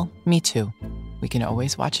 well, me too. We can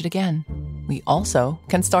always watch it again. We also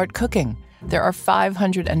can start cooking. There are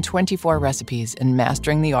 524 recipes in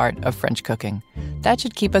Mastering the Art of French Cooking. That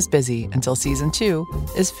should keep us busy until season 2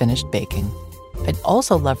 is finished baking. I'd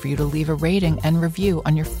also love for you to leave a rating and review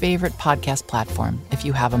on your favorite podcast platform if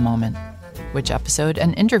you have a moment. Which episode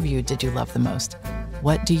and interview did you love the most?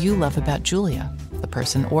 What do you love about Julia, the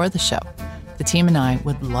person or the show? The team and I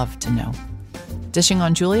would love to know. Dishing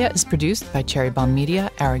on Julia is produced by Cherry Bomb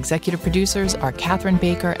Media. Our executive producers are Catherine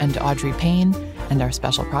Baker and Audrey Payne, and our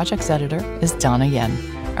special projects editor is Donna Yen.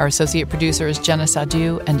 Our associate producer is Jenna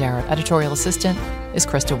Sadu, and our editorial assistant is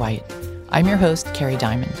Krista White. I'm your host, Carrie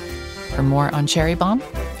Diamond. For more on Cherry Bomb,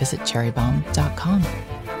 visit cherrybomb.com.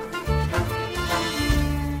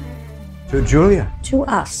 To Julia. To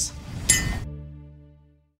us.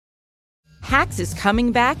 Hacks is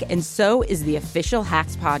coming back, and so is the official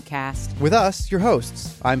Hacks podcast. With us, your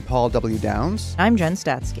hosts. I'm Paul W. Downs. I'm Jen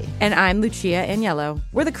Statsky. And I'm Lucia Agnello.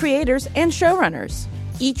 We're the creators and showrunners.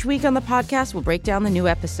 Each week on the podcast, we'll break down the new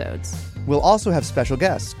episodes. We'll also have special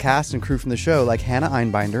guests, cast and crew from the show like Hannah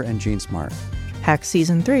Einbinder and Jean Smart. Hacks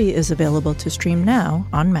Season 3 is available to stream now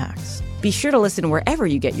on Max. Be sure to listen wherever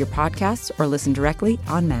you get your podcasts or listen directly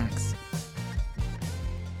on Max.